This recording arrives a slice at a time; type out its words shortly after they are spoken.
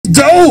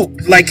dope.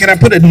 Like, can I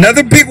put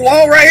another big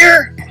wall right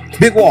here?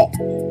 Big wall.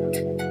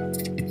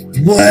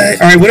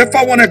 What? All right, what if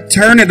I want to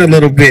turn it a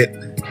little bit?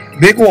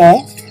 Big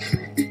wall.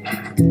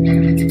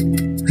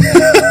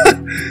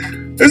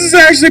 This is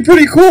actually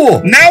pretty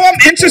cool. Now I'm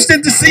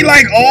interested to see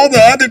like all the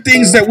other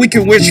things that we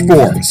can wish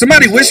for.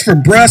 Somebody wish for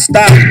bruh,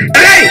 stop.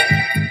 Hey!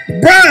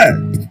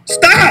 Bruh,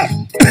 stop!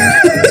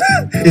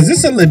 Is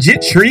this a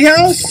legit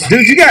treehouse?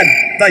 Dude, you got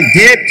like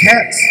dead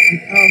cats.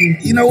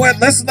 You know what?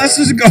 Let's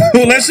just go.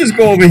 Let's just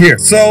go over here.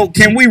 So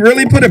can we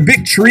really put a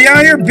big tree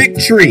out here? Big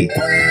tree.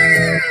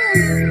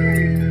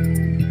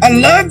 I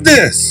love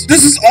this.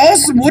 This is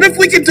awesome. What if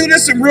we could do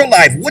this in real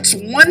life? What's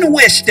one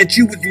wish that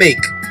you would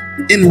make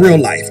in real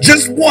life?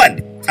 Just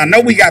one. I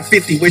know we got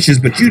 50 wishes,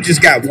 but you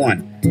just got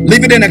one.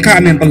 Leave it in a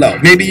comment below.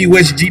 Maybe you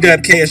wish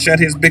GWK had shut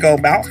his big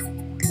old mouth.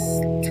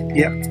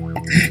 Yep.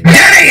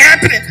 That ain't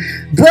happening.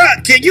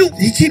 Bruh, can you?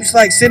 He keeps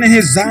like sending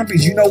his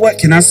zombies. You know what?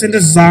 Can I send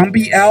a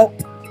zombie out?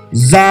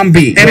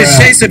 Zombie. And it's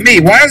chasing me.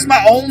 Why is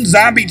my own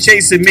zombie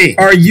chasing me?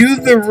 Are you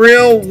the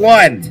real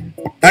one?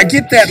 I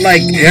get that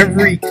like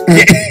every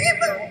game.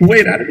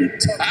 Wait, how did he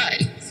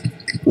die?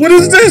 What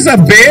is this? A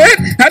bed?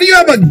 How do you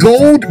have a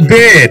gold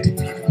bed?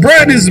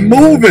 Bruh, it is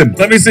moving.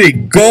 Let me see.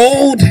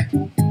 Gold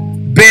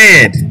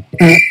bed.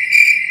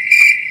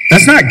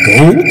 That's not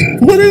gold.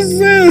 What is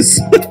this?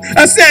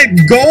 I said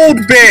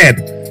gold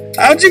bed.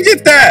 How'd you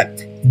get that?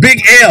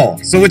 Big L.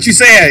 So what you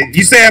saying?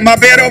 You saying my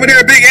bed over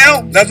there, Big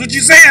L? That's what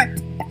you saying?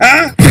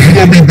 Huh? You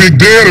gonna be big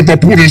dead if I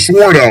pull this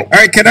sword out. All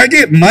right, can I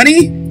get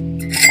money?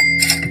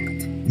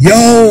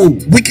 Yo,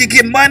 we could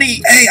get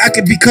money. Hey, I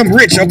could become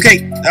rich.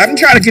 Okay, I'm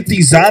trying to get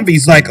these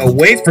zombies like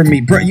away from me,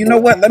 bro. You know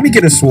what? Let me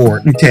get a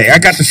sword. Okay, I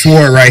got the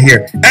sword right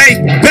here.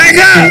 Hey, back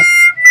up!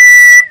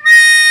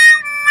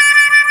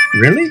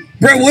 Really?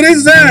 Bro, what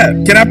is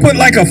that? Can I put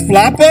like a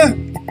flopper?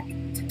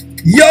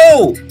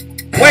 Yo!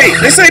 Wait,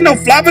 this ain't no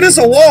flopper, this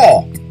a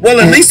wall. Well,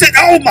 at least it,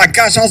 oh my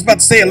gosh, I was about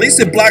to say, at least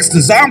it blocks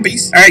the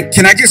zombies. All right,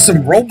 can I get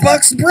some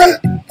Robux, bruh?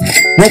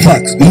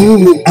 Robux.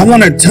 Ooh, I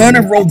want a ton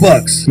of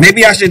Robux.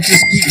 Maybe I should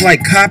just keep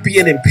like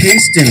copying and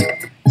pasting.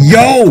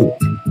 Yo!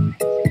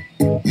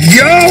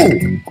 Yo!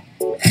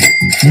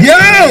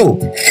 Yo!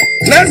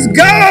 Let's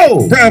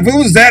go! Bro, if it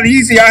was that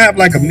easy, I have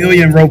like 1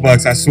 million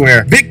Robux, I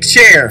swear. Big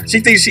chair. She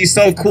thinks she's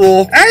so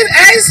cool.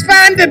 I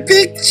spawned a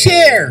big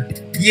chair.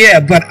 Yeah,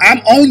 but I'm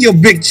on your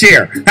big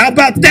chair. How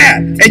about that?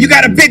 And you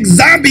got a big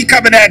zombie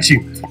coming at you.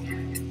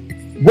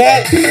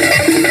 Whoa.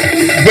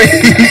 Wait,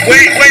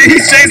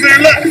 he's chasing her.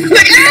 Look.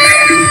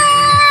 Ah!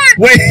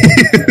 Wait.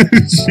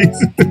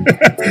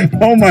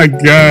 Oh my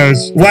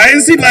gosh. Why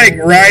is he like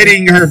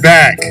riding her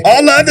back?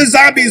 All the other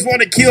zombies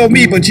want to kill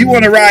me, but you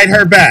want to ride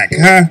her back,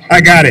 huh?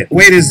 I got it.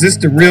 Wait, is this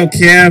the real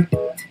Kev?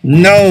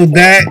 No,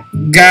 that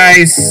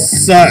guy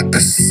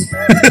sucks.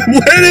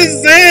 What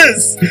is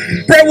this?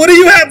 Bro, what do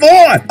you have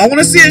on? I want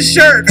to see his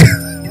shirt.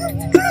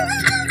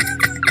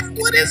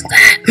 What is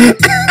that?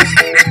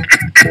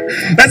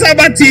 That's how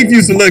my teeth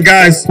used to look,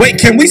 guys. Wait,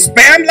 can we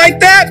spam like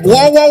that?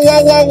 Wall.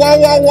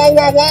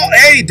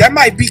 Hey, that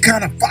might be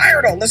kind of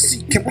fire, though. Let's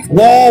see. Can we?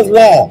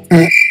 Wall.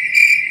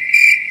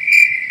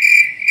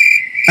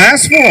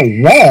 Ask for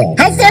a wall.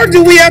 How far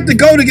do we have to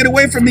go to get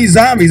away from these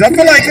zombies? I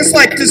feel like it's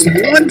like this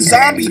one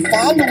zombie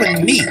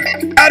following me.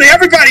 Out of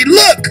everybody,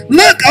 look.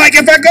 Like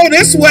if I go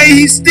this way,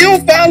 he's still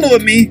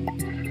following me.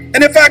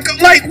 And if I go,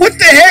 like, what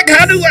the heck?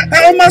 How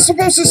am I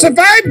supposed to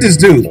survive this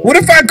dude? What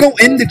if I go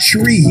in the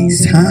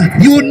trees, huh?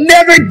 You will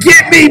never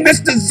get me,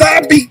 Mr.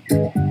 Zombie.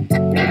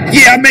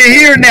 Yeah, I'm in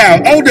here now.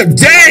 Oh,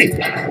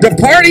 the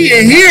party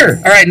in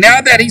here. All right,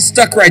 now that he's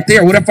stuck right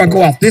there, what if I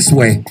go out this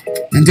way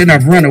and then I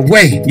run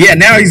away? Yeah,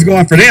 now he's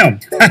going for them.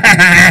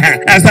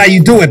 That's how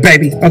you do it,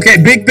 baby.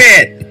 Okay, big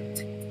bed.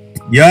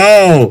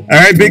 Yo, all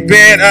right, big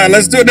bed.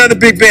 Let's do another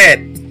big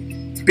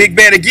bed. Big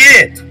bed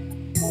again.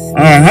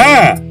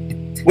 Uh-huh.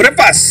 What if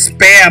I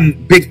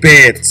spam big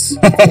beds?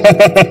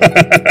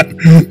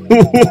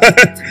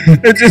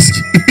 It just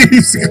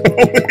keeps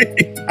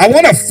going. I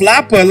want a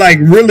flopper like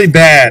really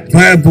bad,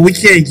 but we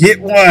can't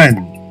get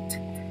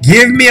one.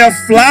 Give me a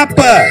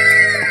flopper.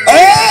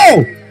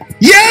 Oh!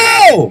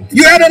 Yo!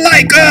 You had to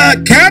like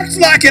caps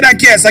lock it, I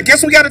guess. I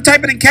guess we got to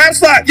type it in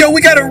caps lock. Yo,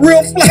 we got a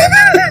real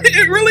flopper.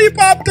 It really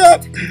popped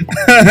up.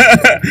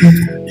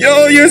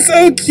 Yo, you're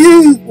so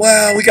cute.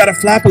 Wow, we got a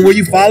flopper. Will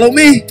you follow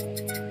me?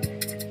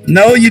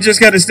 No, you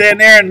just gotta stand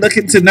there and look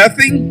into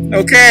nothing?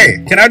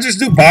 Okay. Can I just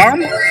do bomb?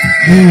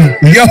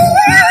 Yo.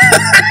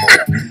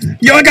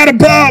 Yo, I got a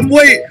bomb.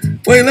 Wait,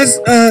 let's,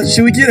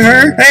 should we get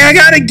her? Hey, I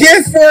got a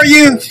gift for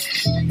you.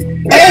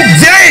 Oh,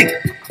 dang.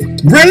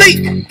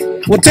 Really?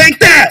 Well, take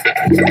that.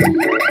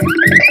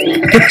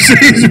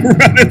 She's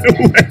running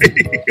away.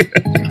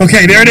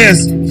 Okay, there it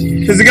is.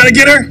 Is it gonna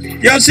get her?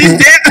 Yo, she's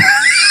dead.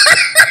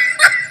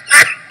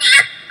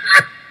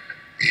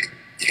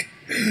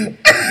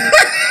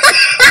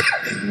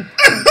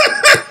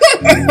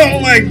 Oh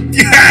my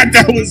god,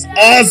 that was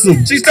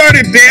awesome. She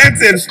started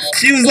dancing.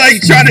 She was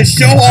like trying to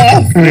show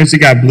off. And then she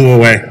got blew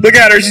away. Look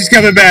at her, she's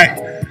coming back.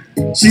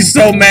 She's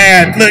so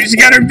mad. Look, she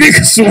got her big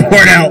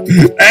sword out.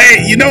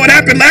 Hey, you know what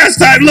happened last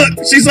time? Look,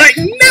 she's like,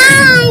 no!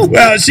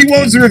 Well, she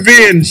wants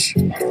revenge,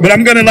 but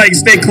I'm gonna like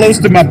stay close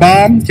to my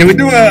bomb. Can we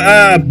do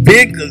a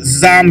big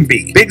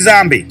zombie? Big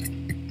zombie.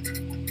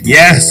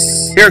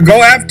 Yes. Here,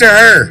 go after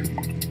her.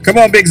 Come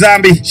on, big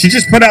zombie. She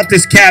just put out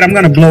this cat. I'm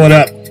gonna blow it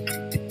up.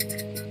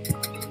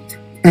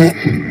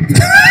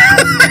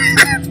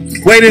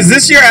 Wait, is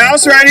this your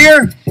house right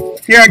here?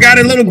 Here, I got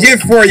a little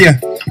gift for you.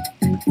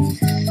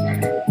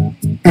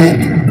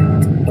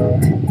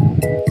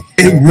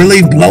 It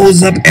really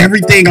blows up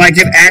everything, like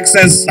it acts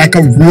as like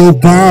a real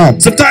bomb.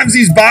 Sometimes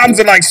these bombs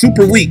are like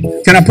super weak.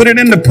 Can I put it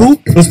in the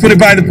poop? Let's put it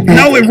by the...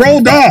 No, it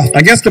rolled off.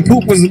 I guess the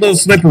poop was a little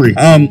slippery.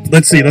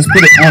 Let's see. Let's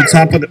put it on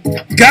top of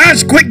the...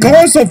 Gosh, quit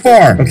going so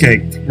far. Okay,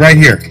 right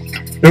here.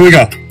 There we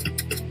go.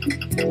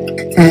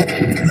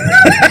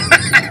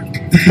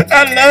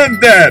 I love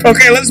that.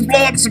 Okay, let's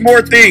blow up some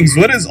more things.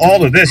 What is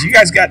all of this? You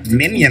guys got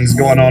minions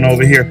going on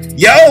over here.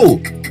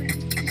 Yo!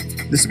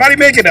 Did somebody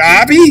make an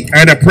obby? All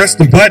right, I pressed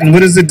the button. What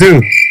does it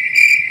do?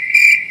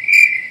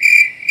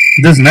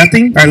 It does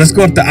nothing? All right, let's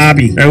go up to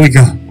obby. There we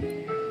go.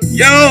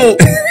 Yo!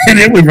 And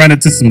then we run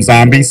into some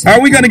zombies. How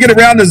are we going to get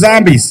around the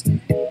zombies?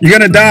 You're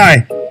going to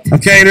die.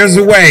 Okay, there's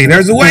a way.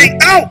 There's a way.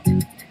 Oh!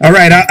 All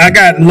right, I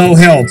got low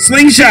health.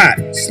 Slingshot.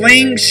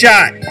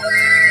 Slingshot.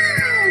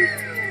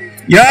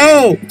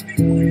 Yo!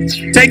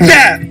 Take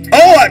that.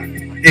 Oh,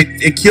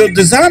 it killed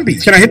the zombie.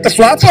 Can I hit the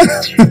flopper?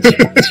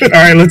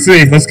 All right, let's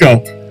see. Let's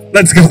go.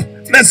 Let's go.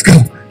 Let's go.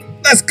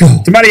 Let's go.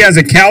 Somebody has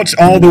a couch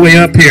all the way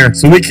up here.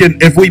 So we can,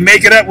 if we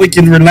make it up, we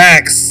can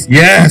relax.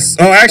 Yes.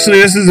 Oh, actually,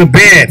 this is a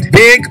bed.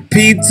 Big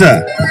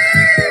pizza.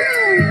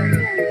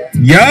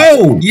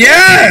 Yo.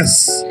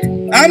 Yes.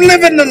 I'm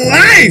living the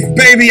life,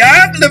 baby.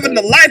 I'm living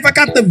the life. I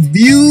got the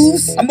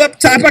views. I'm up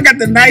top. I got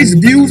the nice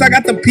views. I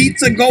got the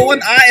pizza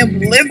going. I am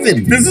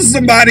living. This is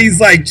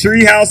somebody's like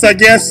tree house, I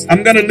guess.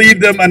 I'm going to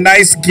leave them a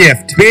nice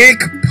gift. Big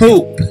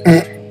poop.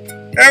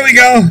 There we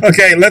go.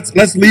 Okay,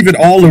 let's leave it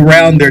all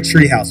around their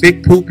treehouse.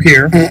 Big poop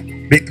here.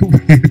 Big poop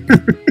here.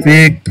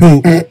 Big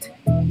poop.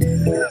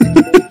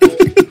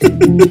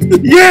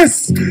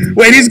 Yes.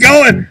 Wait, he's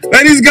going.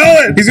 Wait, he's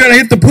going. He's gonna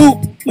hit the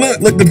poop.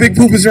 Look, the big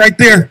poop is right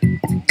there.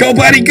 Go,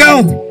 buddy,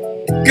 go.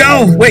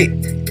 Go. Wait,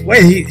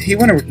 he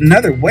went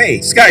another way.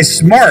 This guy's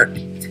smart.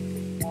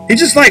 He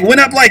just like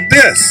went up like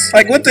this.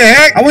 Like, what the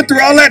heck? I went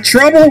through all that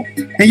trouble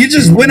and you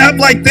just went up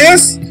like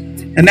this?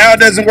 And now it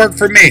doesn't work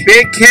for me.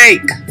 Big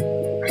cake.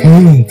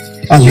 Oh,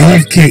 I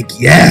love cake.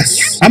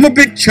 Yes. I'm a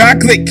big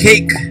chocolate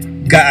cake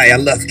guy. I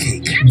love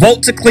cake.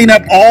 Vote to clean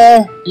up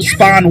all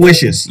spawn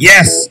wishes.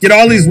 Yes. Get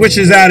all these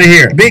wishes out of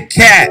here. Big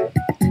cat.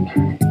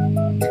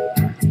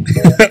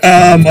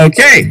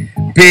 Okay.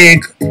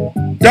 Big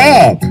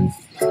dog.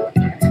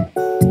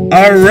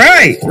 All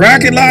right.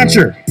 Rocket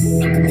launcher.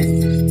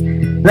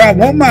 Bro, I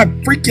want my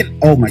freaking...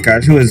 Oh my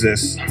gosh, who is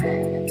this?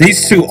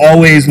 These two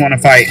always want to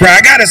fight. Bro,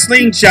 I got a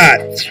slingshot.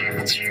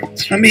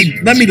 Let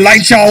me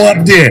light y'all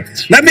up there.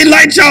 Let me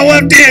light y'all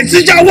up there.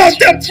 Since y'all want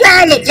them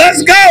problems,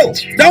 let's go.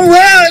 Don't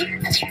run.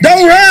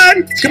 Don't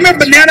run. Come here,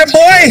 banana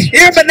boy.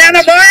 Here,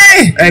 banana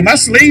boy. Hey, my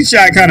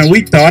slingshot kind of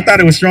weak, though. I thought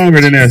it was stronger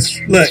than this.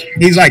 Look,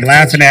 he's like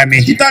laughing at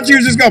me. You thought you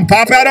was just going to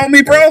pop out on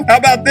me, bro? How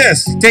about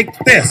this? Take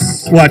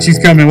this. Watch, he's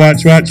coming.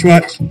 Watch, watch,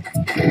 watch.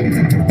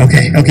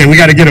 Okay, okay, we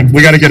got to get him.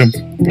 We got to get him.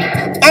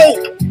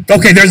 Oh,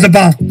 okay, there's the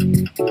bomb.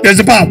 There's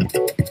the bomb.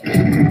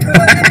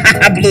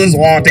 I blew his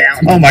wall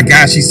down. Oh my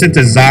gosh, he sent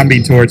a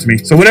zombie towards me.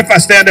 So what if I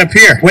stand up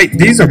here? Wait,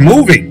 these are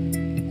moving.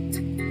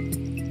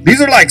 These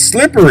are like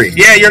slippery.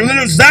 Yeah, your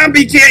little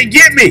zombie can't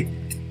get me.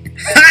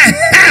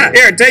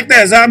 Here, take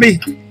that, zombie.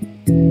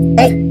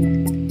 Oh.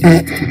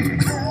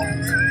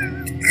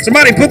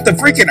 Somebody put the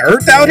freaking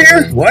earth out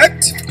here? What?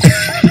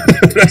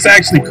 That's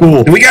actually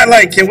cool. We got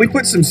like, can we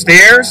put some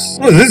stairs?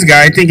 What is this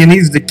guy thinking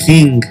he's the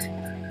king?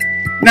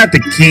 Not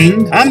the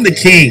king. I'm the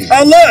king.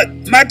 Oh, look,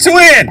 my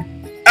twin.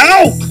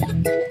 Oh,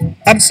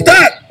 I'm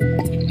stuck.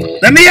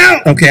 Let me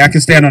out. Okay, I can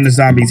stand on the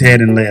zombie's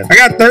head and live. I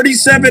got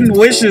 37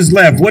 wishes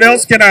left. What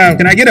else can I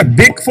get a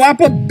big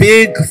flopper?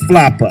 Big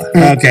flopper.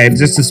 Okay,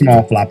 just a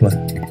small flopper.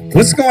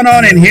 What's going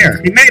on in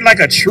here? He made like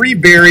a tree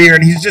barrier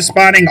and he's just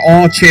spawning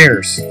all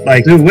chairs.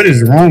 Like, dude, what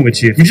is wrong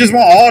with you? You just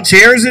want all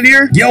chairs in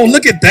here? Yo,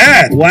 look at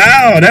that.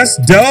 Wow, that's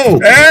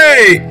dope.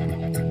 Hey.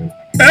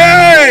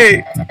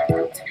 Hey.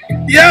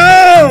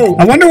 Yo!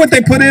 I wonder what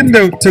they put in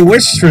to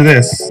wish for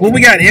this. Well,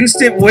 we got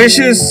instant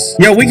wishes.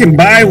 Yo, we can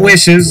buy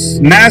wishes.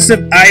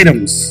 Massive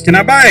items. Can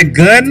I buy a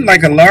gun?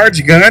 Like a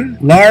large gun?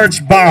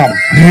 Large bomb.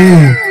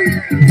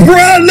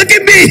 Bro, look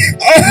at me!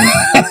 Oh.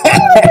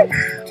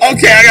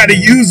 Okay, I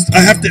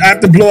have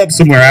to blow up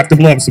somewhere. I have to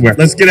blow up somewhere.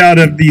 Let's get out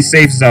of the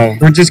safe zone.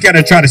 We're just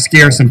gonna try to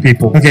scare some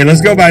people. Okay,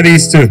 let's go by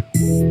these two.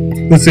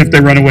 Let's see if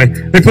they run away.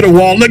 They put a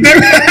wall. Look, they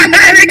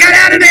got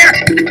out of there!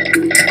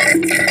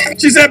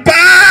 She said,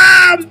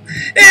 bomb!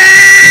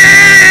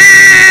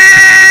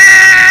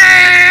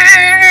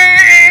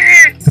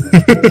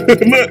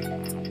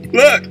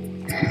 Look.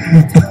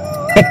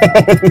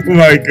 Oh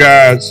my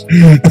gosh.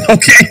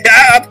 Okay,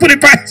 I'll put it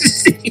by the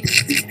seat.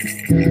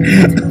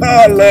 Oh,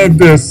 I love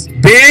this.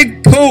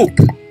 Big poop.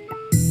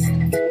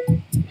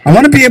 I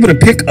want to be able to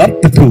pick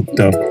up the poop,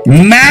 though.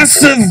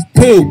 Massive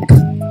poop.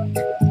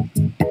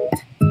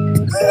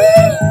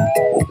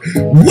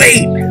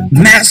 Wait,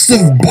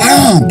 massive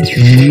bomb.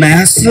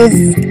 Massive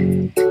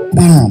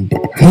bomb.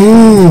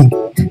 Oh,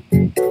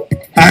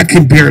 I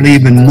could barely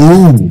even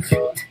move.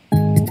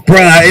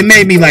 Bruh, it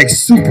made me like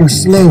super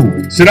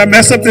slow. Should I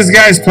mess up this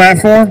guy's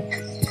platform?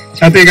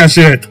 I think I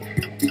should.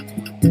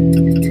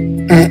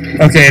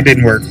 Okay, it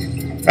didn't work.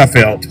 I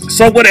failed.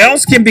 So what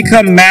else can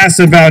become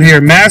massive out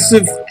here?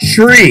 Massive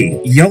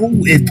tree. Yo,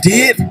 it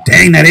did?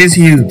 Dang, that is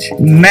huge.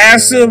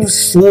 Massive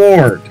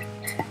sword.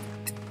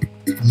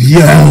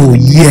 Yo,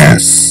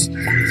 yes.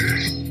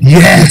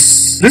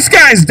 Yes. This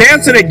guy's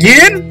dancing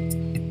again?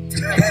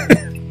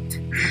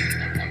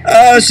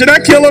 Should I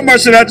kill him or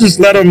should I just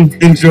let him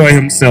enjoy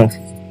himself?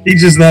 He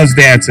just loves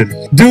dancing.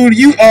 Dude,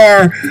 you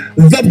are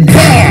the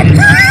bomb.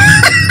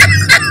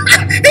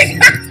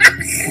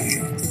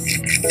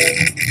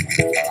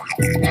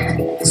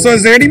 So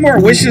is there any more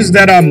wishes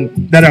that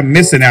I'm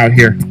missing out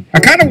here? I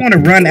kind of want to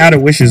run out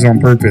of wishes on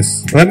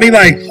purpose. Let me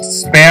like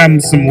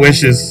spam some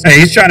wishes. Hey,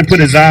 he's trying to put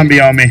a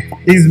zombie on me.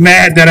 He's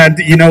mad that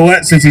you know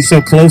what? Since he's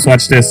so close,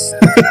 watch this.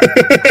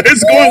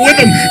 It's going with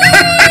him.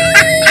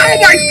 Oh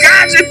my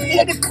gosh, it blew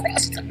him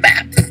across the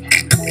map.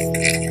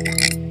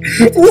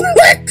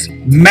 What?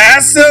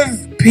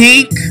 Massive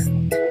pink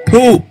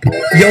poop.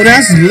 Yo,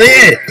 that's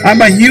lit.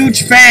 I'm a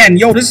huge fan.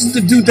 Yo, this is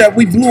the dude that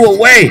we blew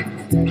away.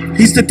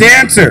 He's the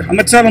dancer. I'm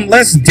gonna tell him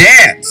let's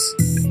dance.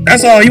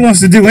 That's all he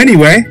wants to do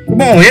anyway.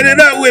 Come on, hit it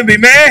up with me,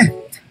 man.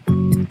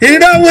 Hit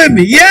it up with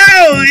me.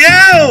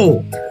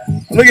 Yo.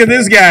 Look at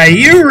this guy.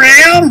 You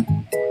real?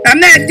 I'm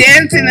not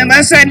dancing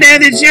unless I know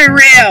that you're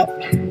real.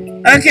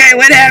 Okay,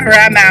 whatever.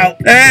 I'm out.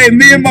 Hey,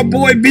 me and my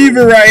boy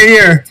Beaver right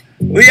here.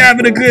 We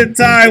having a good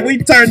time. We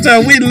turned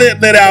up. We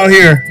lit out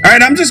here. All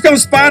right, I'm just gonna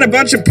spawn a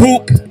bunch of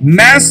poop.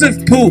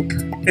 Massive poop.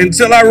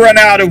 Until I run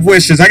out of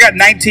wishes. I got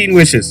 19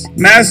 wishes.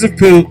 Massive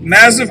poop.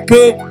 Massive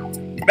poop.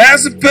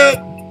 Massive poop.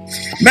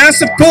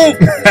 Massive poop.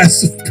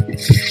 Massive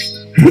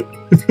poop.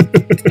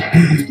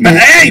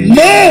 Hey,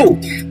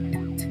 move!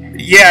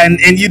 Yeah,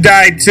 and you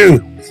died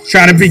too.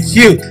 Trying to be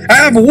cute. I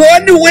have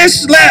one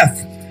wish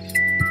left.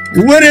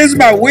 What is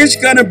my wish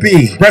gonna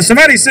be? Bro,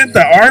 somebody sent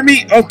the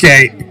army?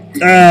 Okay.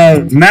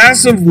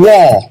 Massive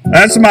wall.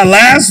 That's my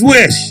last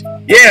wish.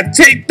 Yeah,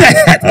 take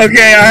that.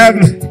 Okay,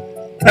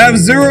 I have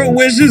 0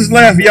 wishes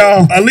left,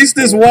 y'all. At least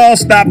this wall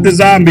stopped the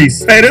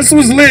zombies. Hey, this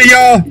was lit,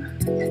 y'all.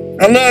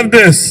 I love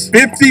this.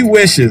 50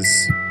 wishes.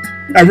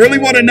 I really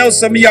want to know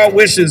some of y'all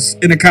wishes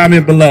in the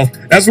comment below.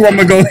 That's where I'm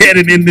going to go ahead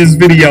and end this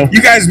video.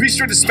 You guys be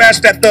sure to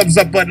smash that thumbs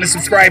up button and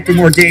subscribe for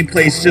more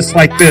gameplays just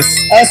like this.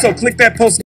 Also, click that post